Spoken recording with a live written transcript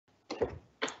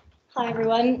Hi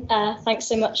everyone, thanks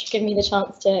so much for giving me the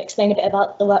chance to explain a bit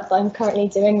about the work that I'm currently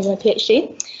doing with my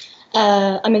PhD.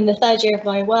 I'm in the third year of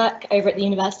my work over at the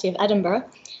University of Edinburgh,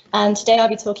 and today I'll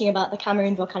be talking about the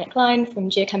Cameroon Volcanic Line from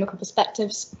geochemical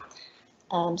perspectives.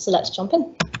 So let's jump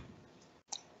in.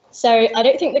 So I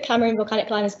don't think the Cameroon Volcanic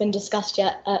Line has been discussed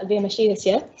yet at VMSG this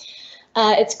year.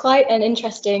 It's quite an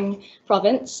interesting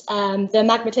province. The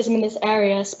magmatism in this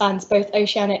area spans both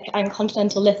oceanic and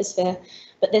continental lithosphere,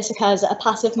 but this occurs at a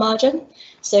passive margin,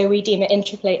 so we deem it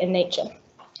intraplate in nature.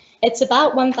 It's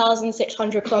about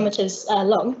 1,600 kilometers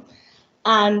long,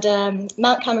 and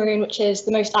Mount Cameroon, which is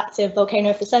the most active volcano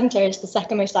of the centre, is the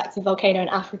second most active volcano in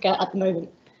Africa at the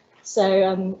moment.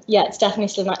 So yeah, it's definitely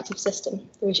still an active system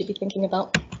that we should be thinking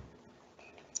about.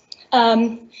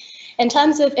 In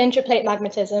terms of intraplate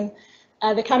magmatism,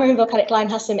 the Cameroon Volcanic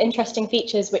Line has some interesting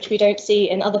features which we don't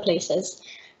see in other places.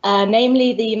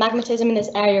 Namely, the magmatism in this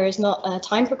area is not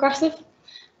time progressive,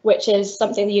 which is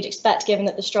something that you'd expect given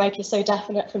that the strike is so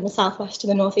definite from the southwest to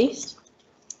the northeast.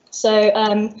 So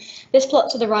this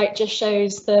plot to the right just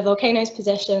shows the volcano's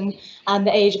position and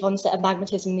the age of onset of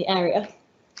magmatism in the area.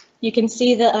 You can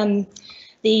see that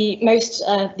the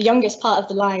youngest part of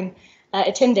the line,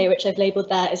 Etinde, which I've labelled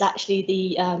there, is actually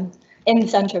in the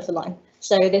centre of the line.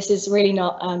 So this is really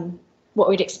not what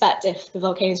we'd expect if the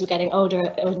volcanoes were getting older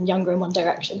or younger in one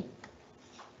direction.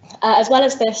 As well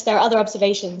as this, there are other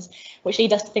observations which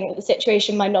lead us to think that the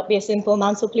situation might not be a simple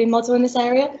mantle plume model in this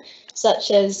area,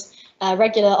 such as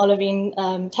regular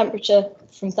olivine temperature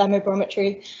from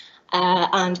thermobarometry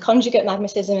and conjugate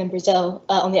magmatism in Brazil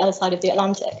on the other side of the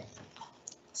Atlantic.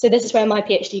 So this is where my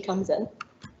PhD comes in.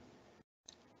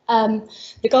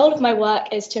 The goal of my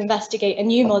work is to investigate a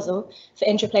new model for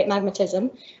intraplate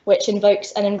magmatism, which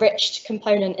invokes an enriched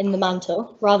component in the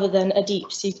mantle rather than a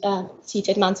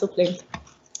deep-seated mantle plume.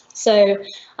 So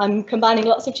I'm combining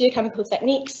lots of geochemical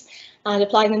techniques and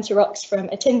applying them to rocks from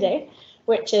Etinde,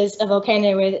 which is a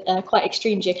volcano with quite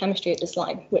extreme geochemistry at this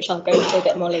line, which I'll go into a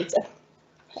bit more later.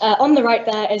 On the right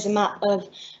there is a map of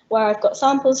where I've got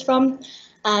samples from.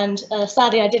 And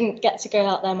sadly, I didn't get to go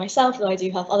out there myself, though I do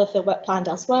have other fieldwork planned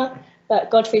elsewhere. But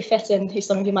Godfrey Fitton, who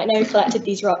some of you might know, collected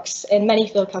these rocks in many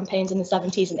field campaigns in the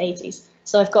 70s and 80s.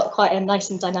 So I've got quite a nice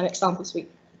and dynamic sample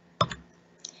suite.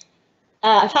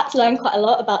 I've had to learn quite a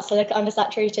lot about silica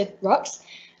undersaturated rocks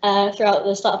throughout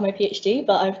the start of my PhD,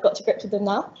 but I've got to grips with them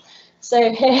now.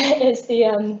 So here is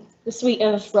the suite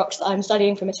of rocks that I'm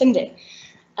studying from Etinde.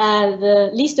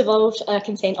 The least evolved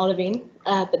contain olivine,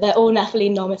 but they're all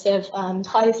nepheline normative and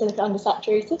highly silica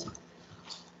undersaturated.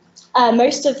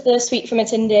 Most of the suite from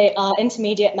Etinde are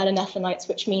intermediate melanephilites,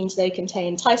 which means they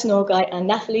contain titanorgite and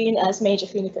nepheline as major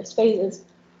phenocryst phases.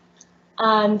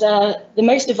 And the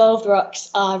most evolved rocks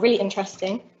are really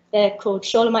interesting. They're called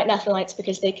schorlemite nephilites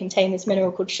because they contain this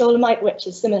mineral called schorlemite, which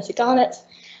is similar to garnet,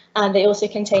 and they also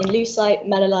contain leucite,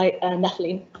 melilite, and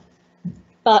nepheline.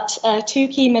 But two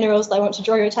key minerals that I want to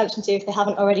draw your attention to, if they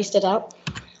haven't already stood out,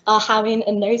 are howine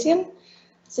and nosium.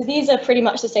 So these are pretty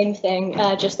much the same thing,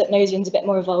 just that nosium's a bit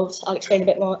more evolved. I'll explain a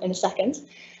bit more in a second.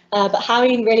 But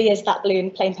howine really is that blue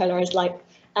and plain polarized light.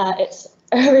 It's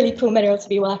a really cool mineral to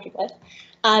be working with.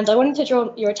 And I wanted to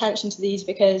draw your attention to these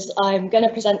because I'm going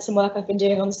to present some work I've been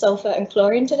doing on sulfur and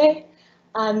chlorine today.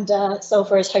 And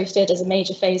sulfur is hosted as a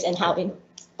major phase in howine.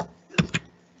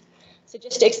 So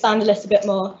just to expand a little bit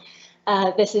more,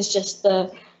 this is just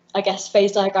the, I guess,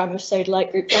 phase diagram of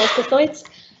sodalite group lithoids,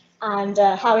 and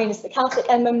howine is the calcic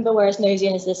end member, whereas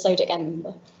nosium is the sodic end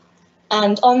member.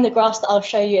 And on the graphs that I'll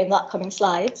show you in the upcoming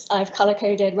slides, I've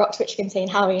color-coded rocks which contain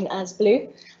howine as blue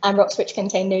and rocks which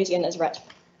contain nosium as red.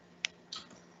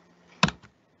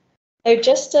 So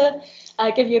just to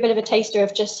give you a bit of a taster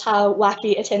of just how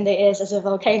wacky Etinde is as a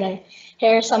volcano,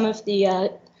 here are some of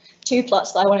the two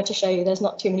plots that I wanted to show you. There's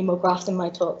not too many more graphs in my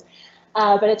talk.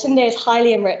 But Etinde is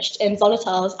highly enriched in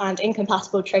volatiles and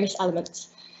incompatible trace elements.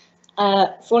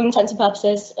 For all intents and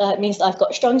purposes, it means that I've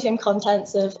got strontium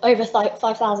contents of over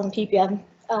 5,000 ppm.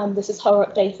 This is whole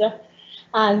rock data.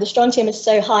 And the strontium is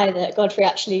so high that Godfrey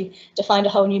actually defined a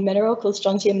whole new mineral called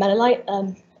strontium melilite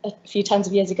a few tens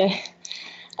of years ago.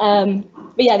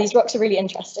 But yeah, these rocks are really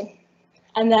interesting.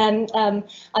 And then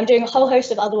I'm doing a whole host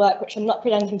of other work, which I'm not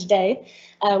presenting today,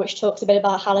 which talks a bit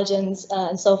about halogens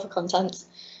and sulfur content.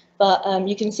 But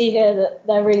you can see here that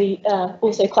they're really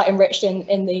also quite enriched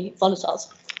in the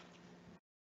volatiles.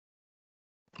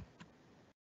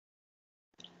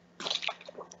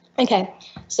 Okay,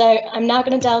 so I'm now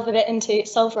going to delve a bit into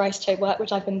sulfur isotope work,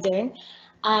 which I've been doing.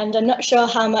 And I'm not sure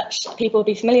how much people will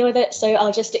be familiar with it, so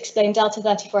I'll just explain delta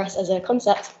 34S as a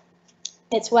concept.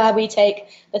 It's where we take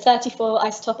the 34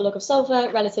 isotopic log of sulfur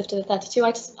relative to the 32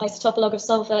 isotopic log of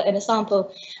sulfur in a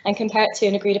sample and compare it to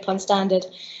an agreed upon standard,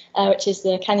 which is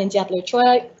the Canyon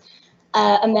diablo-troilite.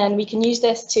 And then we can use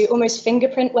this to almost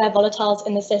fingerprint where volatiles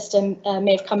in the system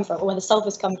may have come from, or where the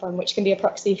sulfurs come from, which can be a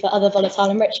proxy for other volatile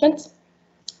enrichments.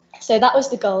 So that was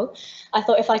the goal. I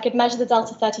thought if I could measure the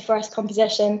delta 34S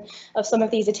composition of some of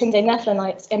these Atinde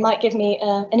nephelinites, it might give me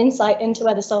an insight into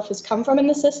where the sulfurs come from in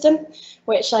the system,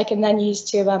 which I can then use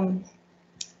to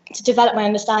develop my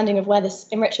understanding of where this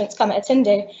enrichments come at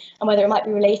Atinde and whether it might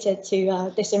be related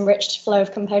to this enriched flow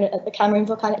of component at the Cameroon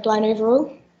Volcanic Line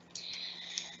overall.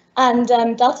 And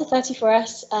delta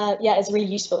 34S, is really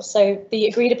useful. So the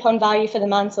agreed upon value for the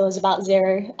mantle is about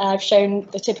 0. I've shown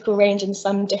the typical range in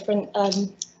some different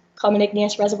common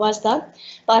igneous reservoirs there,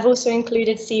 but I've also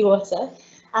included seawater.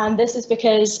 And this is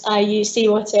because I use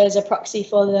seawater as a proxy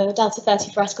for the delta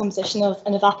 34S composition of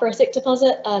an evaporitic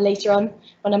deposit later on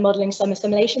when I'm modelling some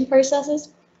assimilation processes.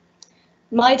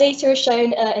 My data is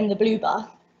shown in the blue bar,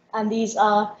 and these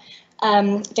are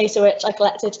data which I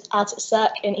collected out at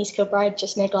Cirque in East Kilbride,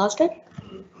 just near Glasgow.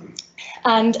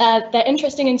 And they're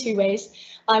interesting in two ways.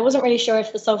 I wasn't really sure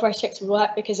if the sulfur tricks would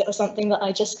work because it was something that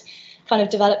I just kind of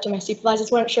developed and my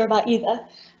supervisors weren't sure about either.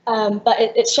 But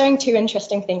it's showing two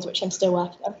interesting things which I'm still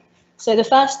working on. So the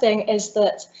first thing is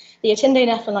that the Atinde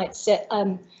nephelinites sit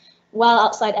well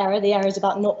outside error. The error is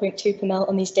about 0.2 per mil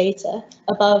on these data,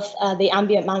 above the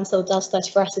ambient mantle delta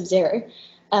 34S of 0,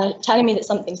 telling me that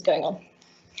something's going on.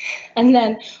 And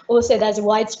then also there's a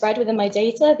wide spread within my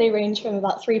data. They range from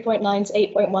about 3.9 to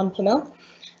 8.1 per mil.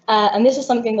 And this is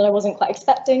something that I wasn't quite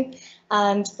expecting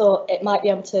and thought it might be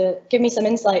able to give me some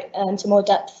insight into more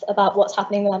depth about what's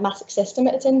happening in the magmatic system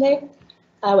at Atinde,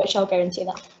 which I'll go into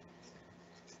now.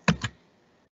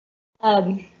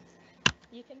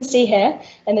 You can see here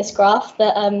in this graph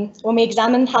that when we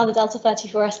examine how the delta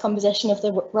 34S composition of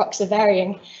the rocks are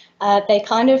varying, they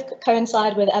kind of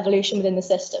coincide with evolution within the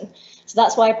system. So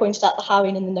that's why I pointed out the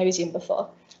howine and the nosium before.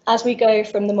 As we go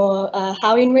from the more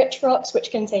howine-rich rocks,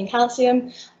 which contain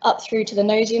calcium, up through to the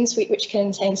nosium suite, which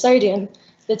contain sodium,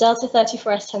 the delta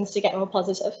 34S tends to get more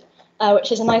positive,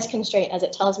 which is a nice constraint as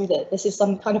it tells me that this is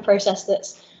some kind of process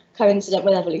that's coincident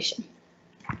with evolution.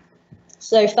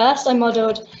 So first I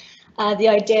modelled the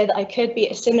idea that I could be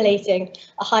assimilating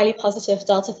a highly positive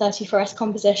delta 34S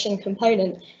composition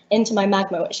component into my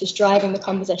magma, which is driving the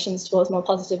compositions towards more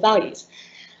positive values.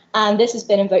 And this has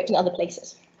been invoked in other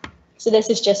places. So this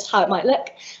is just how it might look.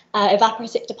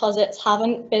 Evaporitic deposits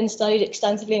haven't been studied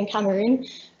extensively in Cameroon,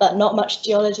 but not much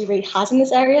geology really has in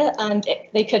this area, and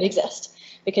they could exist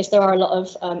because there are a lot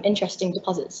of interesting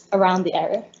deposits around the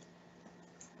area.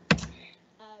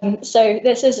 So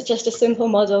this is just a simple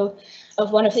model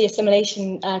of one of the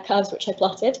assimilation curves which I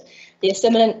plotted. The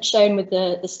assimilant shown with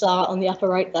the star on the upper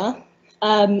right there.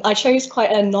 I chose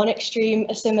quite a non-extreme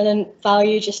assimilant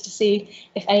value just to see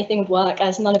if anything would work,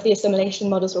 as none of the assimilation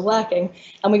models were working,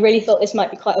 and we really thought this might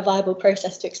be quite a viable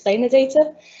process to explain the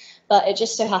data, but it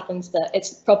just so happens that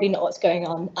it's probably not what's going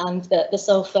on, and that the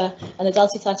sulfur and the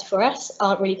delta 34S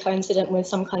aren't really coincident with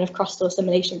some kind of crustal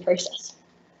assimilation process.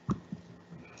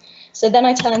 So then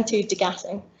I turned to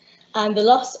degassing. And the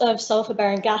loss of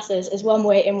sulfur-bearing gases is one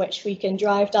way in which we can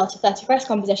drive delta 34S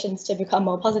compositions to become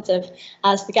more positive,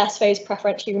 as the gas phase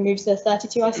preferentially removes the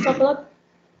 32 isotopic log.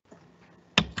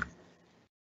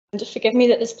 And forgive me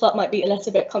that this plot might be a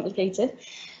little bit complicated,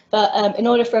 but in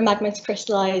order for a magma to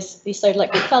crystallize these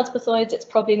sodium-like feldspathoids, it's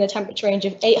probably in the temperature range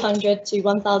of 800 to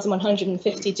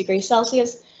 1150 degrees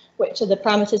Celsius, which are the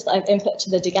parameters that I've input to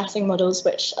the degassing models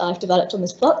which I've developed on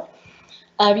this plot.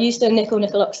 I've used a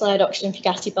nickel-nickel oxide oxygen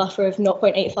fugacity buffer of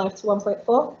 0.85 to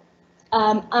 1.4.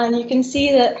 And you can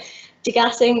see that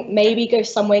degassing maybe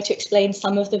goes some way to explain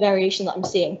some of the variation that I'm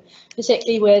seeing,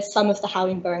 particularly with some of the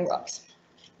howine-bearing rocks.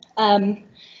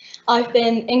 I've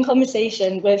been in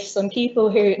conversation with some people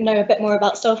who know a bit more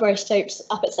about sulfur isotopes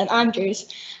up at St Andrews,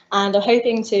 and are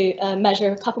hoping to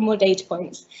measure a couple more data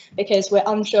points because we're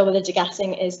unsure whether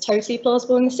degassing is totally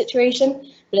plausible in this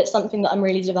situation, but it's something that I'm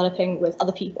really developing with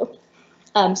other people.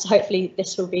 So hopefully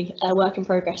this will be a work in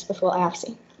progress before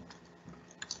IRC.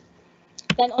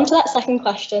 Then on to that second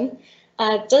question,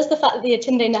 does the fact that the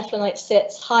Atinde nephelinite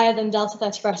sits higher than delta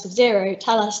 34S of 0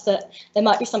 tell us that there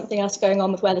might be something else going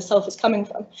on with where the sulfur is coming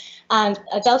from? And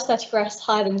a delta 34S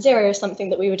higher than 0 is something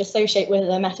that we would associate with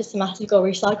a metasomatic or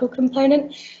recycled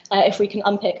component if we can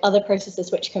unpick other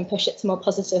processes which can push it to more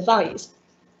positive values.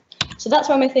 So that's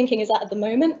where my thinking is at the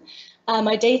moment.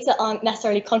 My data aren't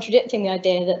necessarily contradicting the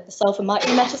idea that the sulfur might be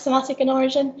metasomatic in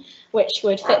origin, which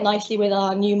would fit nicely with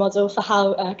our new model for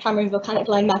how Cameroon Volcanic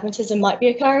Line magmatism might be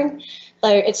occurring,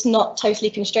 though it's not totally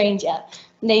constrained yet,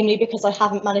 namely because I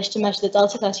haven't managed to measure the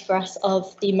delta 34S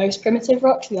of the most primitive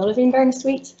rocks, the olivine-bearing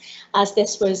suite, as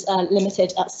this was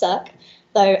limited at Cirque.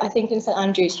 Though I think in St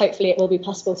Andrews, hopefully it will be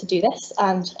possible to do this,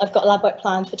 and I've got lab work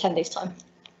planned for 10 days' time.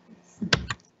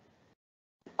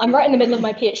 I'm right in the middle of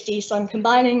my PhD, so I'm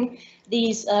combining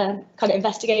these kind of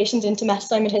investigations into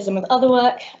metasomatism with other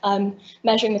work,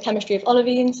 measuring the chemistry of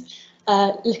olivines,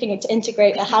 looking to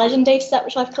integrate a halogen dataset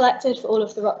which I've collected for all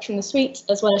of the rocks from the suite,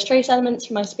 as well as trace elements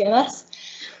from my SPMS.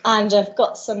 And I've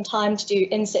got some time to do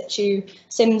in situ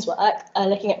SIMS work,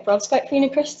 looking at perovskite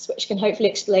phenocrysts, which can hopefully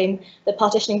explain the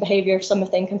partitioning behaviour of some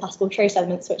of the incompatible trace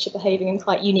elements which are behaving in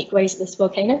quite unique ways at this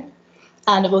volcano.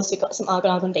 And I've also got some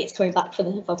argon-argon dates coming back for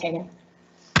the volcano.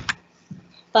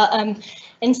 But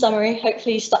in summary,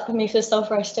 hopefully you stuck with me for the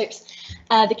sulfur isotopes.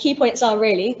 The key points are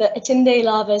really that Atinde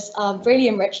lavas are really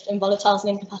enriched in volatiles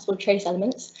and incompatible trace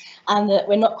elements, and that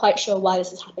we're not quite sure why this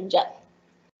has happened yet.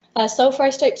 Sulfur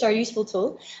isotopes are a useful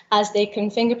tool, as they can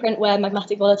fingerprint where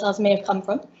magmatic volatiles may have come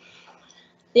from.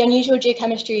 The unusual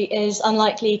geochemistry is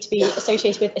unlikely to be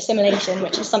associated with assimilation,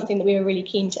 which is something that we were really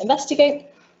keen to investigate.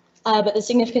 But the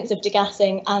significance of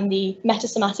degassing and the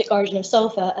metasomatic origin of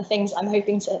sulfur are things I'm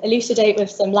hoping to elucidate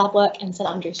with some lab work in St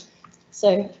Andrews.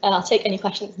 So I'll take any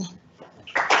questions now.